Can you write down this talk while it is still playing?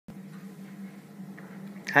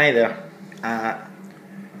Hi there.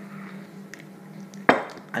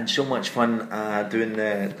 And so much fun doing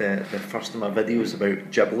the first of my videos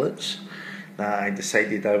about giblets that I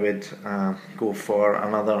decided I would go for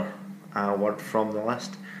another word from the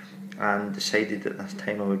list, and decided that this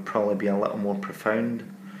time I would probably be a little more profound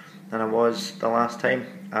than I was the last time,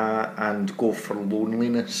 and go for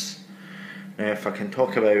loneliness. Now, if I can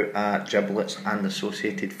talk about giblets and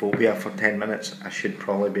associated phobia for 10 minutes, I should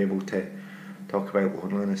probably be able to talk about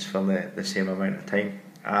loneliness for the same amount of time.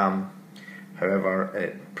 However,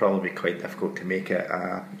 it'd probably be quite difficult to make it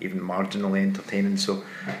even marginally entertaining. So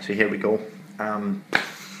here we go.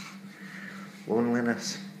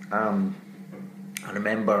 Loneliness. I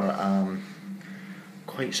remember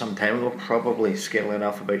quite some time ago, probably scary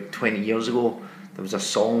enough, about 20 years ago, there was a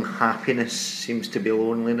song, "Happiness Seems to Be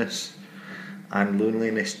Loneliness," and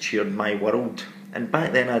loneliness cheered my world. And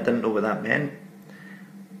back then I didn't know what that meant,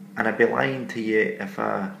 and I'd be lying to you if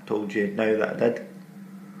I told you now that I did.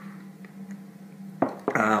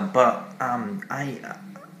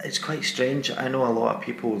 It's quite strange. I know a lot of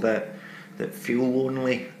people that feel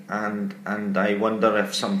lonely, and I wonder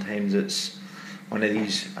if sometimes it's one of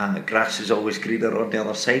these grass is always greener on the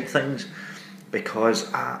other side things,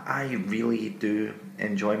 because I really do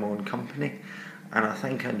enjoy my own company, and I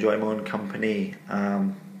think I enjoy my own company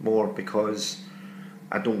more because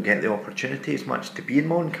I don't get the opportunity as much to be in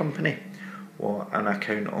my own company, or on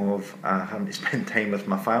account of having to spend time with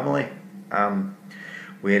my family.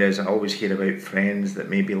 Whereas I always hear about friends that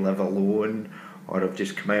maybe live alone, or have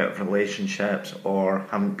just come out of relationships, or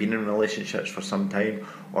haven't been in relationships for some time,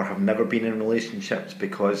 or have never been in relationships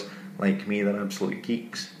because, like me, they're absolute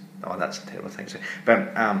geeks. Oh, that's a terrible thing to say.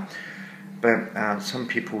 But some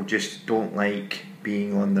people just don't like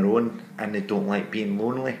being on their own, and they don't like being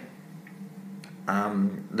lonely.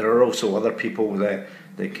 There are also other people that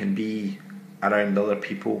can be around other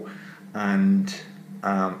people and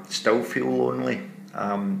still feel lonely,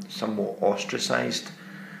 somewhat ostracised,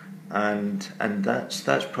 and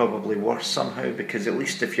that's probably worse somehow, because at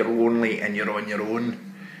least if you're lonely and you're on your own,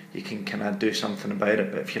 you can kind of do something about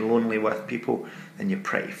it. But if you're lonely with people, then you're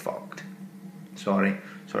pretty fucked. Sorry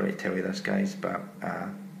to tell you this, guys, but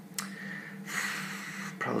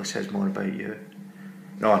probably says more about you.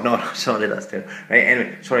 No, sorry, that's terrible. Right,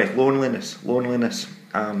 anyway, sorry, loneliness.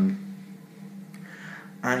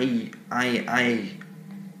 I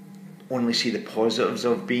only see the positives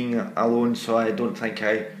of being alone, so I don't think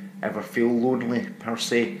I ever feel lonely per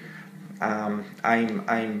se.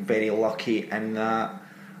 I'm very lucky in that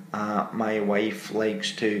my wife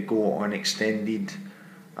likes to go on extended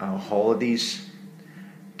holidays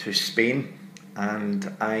to Spain,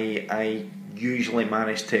 and I usually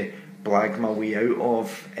manage to blag my way out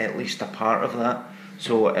of at least a part of that.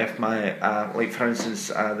 So if my like for instance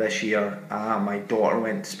this year my daughter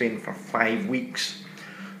went to Spain for 5 weeks.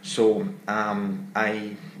 So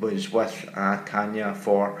I was with Tanya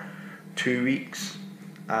for 2 weeks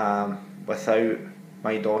without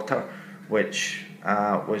my daughter, which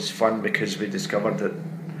was fun, because we discovered that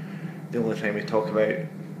the only thing we talk about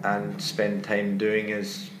and spend time doing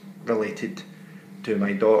is related to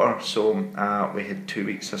my daughter. So we had 2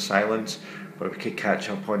 weeks of silence where we could catch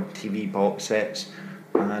up on TV box sets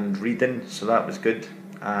and reading, so that was good.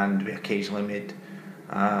 And we occasionally made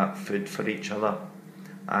food for each other,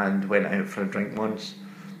 and went out for a drink once,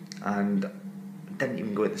 and didn't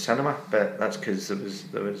even go to the cinema, but that's because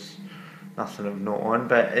there was nothing of note on.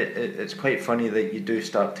 But it's quite funny that you do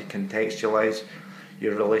start to contextualise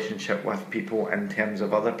your relationship with people in terms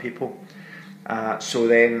of other people. So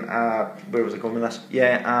then, where was I going with this?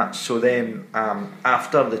 So then,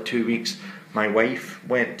 after the 2 weeks, my wife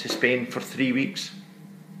went to Spain for 3 weeks,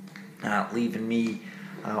 leaving me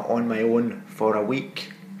on my own for a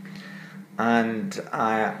week. And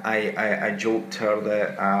I joked her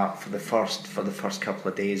that for the first couple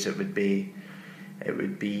of days it would be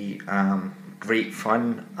great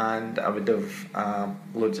fun, and I would have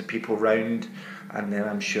loads of people round, and then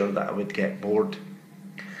I'm sure that I would get bored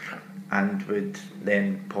and would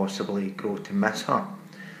then possibly grow to miss her.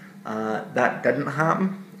 That didn't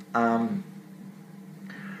happen.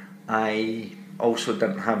 I also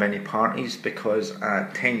didn't have any parties, because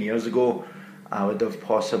 10 years ago I would have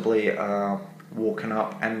possibly woken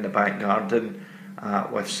up in the back garden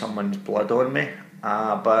with someone's blood on me.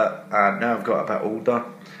 But now I've got a bit older,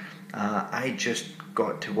 I just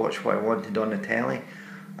got to watch what I wanted on the telly,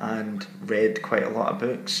 and read quite a lot of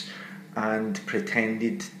books, and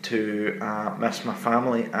pretended to miss my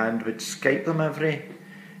family, and would Skype them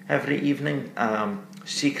every evening,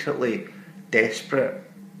 secretly desperate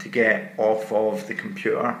to get off of the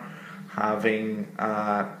computer having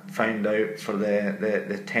found out for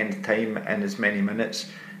the 10th time in as many minutes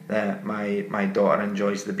that my daughter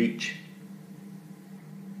enjoys the beach.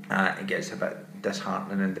 It gets a bit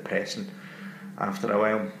disheartening and depressing after a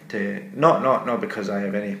while. Not because I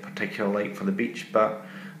have any particular like for the beach, but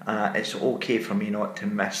it's okay for me not to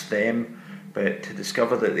miss them, but to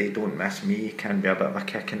discover that they don't miss me can be a bit of a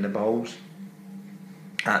kick in the balls.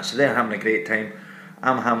 So they're having a great time.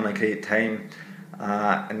 I'm having a great time.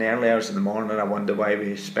 In the early hours of the morning, I wonder why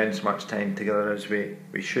we spend so much time together as we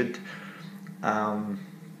should.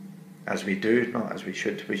 As we do, not as we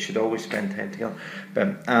should. We should always spend time together.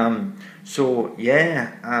 But so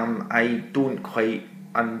yeah, I don't quite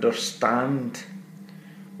understand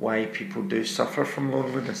why people do suffer from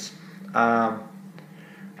loneliness. I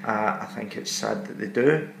think it's sad that they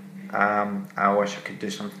do. I wish I could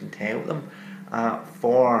do something to help them.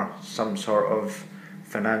 For some sort of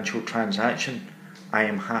financial transaction, I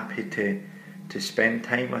am happy to spend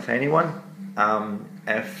time with anyone.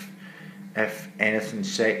 If anything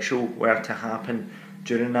sexual were to happen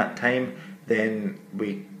during that time, then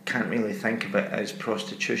we can't really think of it as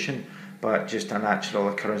prostitution, but just a natural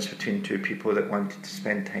occurrence between two people that wanted to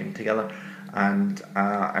spend time together. And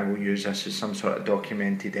I will use this as some sort of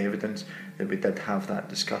documented evidence that we did have that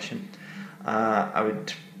discussion. I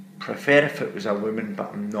would prefer if it was a woman,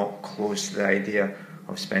 but I'm not close to the idea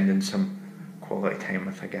of spending some quality time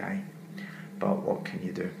with a guy. But what can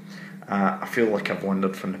you do? I feel like I've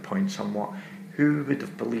wandered from the point somewhat. Who would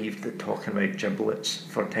have believed that talking about giblets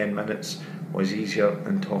for 10 minutes was easier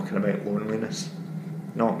than talking about loneliness?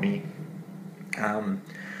 Not me.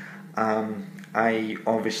 I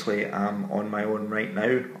obviously am on my own right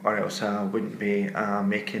now, or else I wouldn't be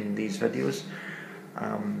making these videos.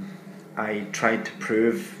 I tried to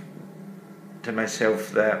prove to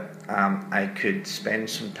myself that I could spend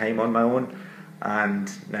some time on my own,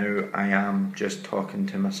 and now I am just talking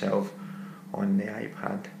to myself on the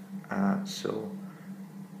iPad. So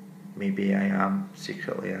maybe I am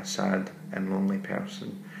secretly a sad and lonely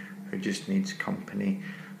person who just needs company,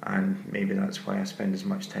 and maybe that's why I spend as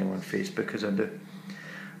much time on Facebook as I do.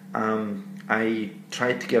 I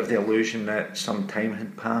tried to give the illusion that some time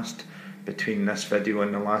had passed between this video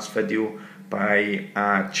and the last video by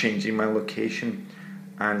changing my location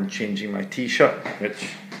and changing my t-shirt, which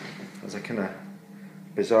has a kind of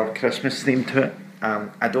bizarre Christmas theme to it.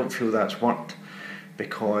 I don't feel that's worked,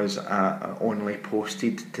 because I only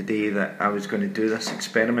posted today that I was going to do this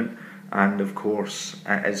experiment, and of course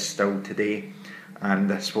it is still today, and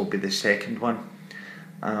this will be the second one.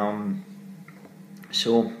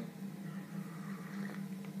 So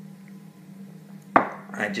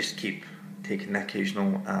I just keep taking the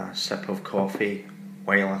occasional sip of coffee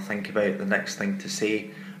while I think about the next thing to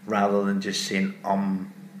say, rather than just saying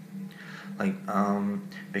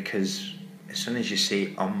because as soon as you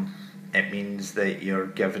say it means that you're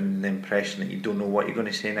given the impression that you don't know what you're going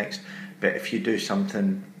to say next. But if you do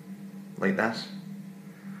something like this,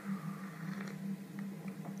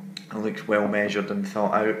 it looks well measured and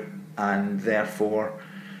thought out, and therefore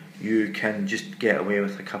you can just get away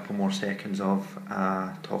with a couple more seconds of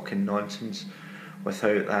talking nonsense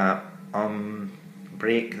without that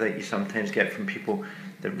break that you sometimes get from people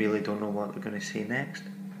that really don't know what they're going to say next.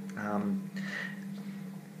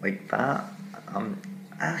 Like that.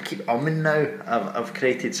 I keep umming now. I've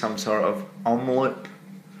created some sort of loop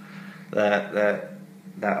that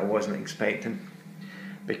I wasn't expecting,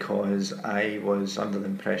 because I was under the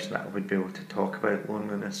impression that I would be able to talk about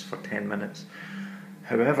loneliness for 10 minutes.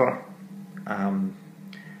 However,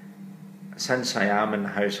 since I am in the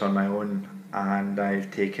house on my own, and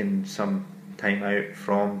I've taken some time out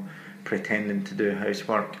from pretending to do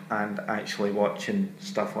housework and actually watching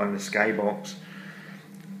stuff on the Skybox,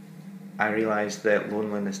 I realised that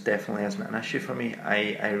loneliness definitely isn't an issue for me.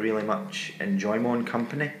 I really much enjoy my own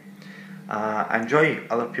company. I enjoy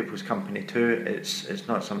other people's company too. It's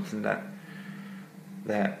not something that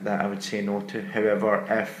I would say no to. However,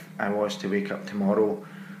 if I was to wake up tomorrow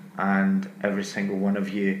and every single one of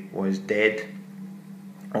you was dead,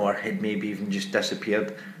 or had maybe even just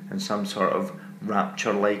disappeared in some sort of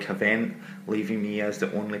rapture-like event, leaving me as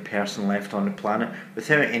the only person left on the planet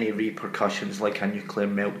without any repercussions like a nuclear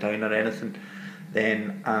meltdown or anything,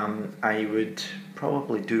 then I would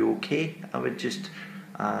probably do okay. I would just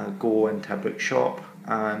go into a bookshop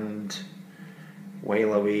and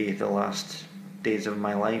while away the last days of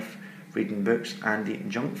my life reading books and eating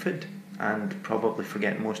junk food, and probably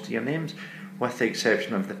forgetting most of your names, with the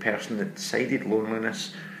exception of the person that decided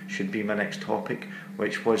loneliness should be my next topic,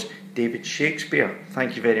 which was David Shakespeare.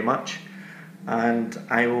 Thank you very much, and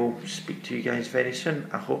I will speak to you guys very soon.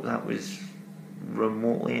 I hope that was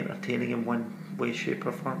remotely entertaining in one way, shape,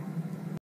 or form.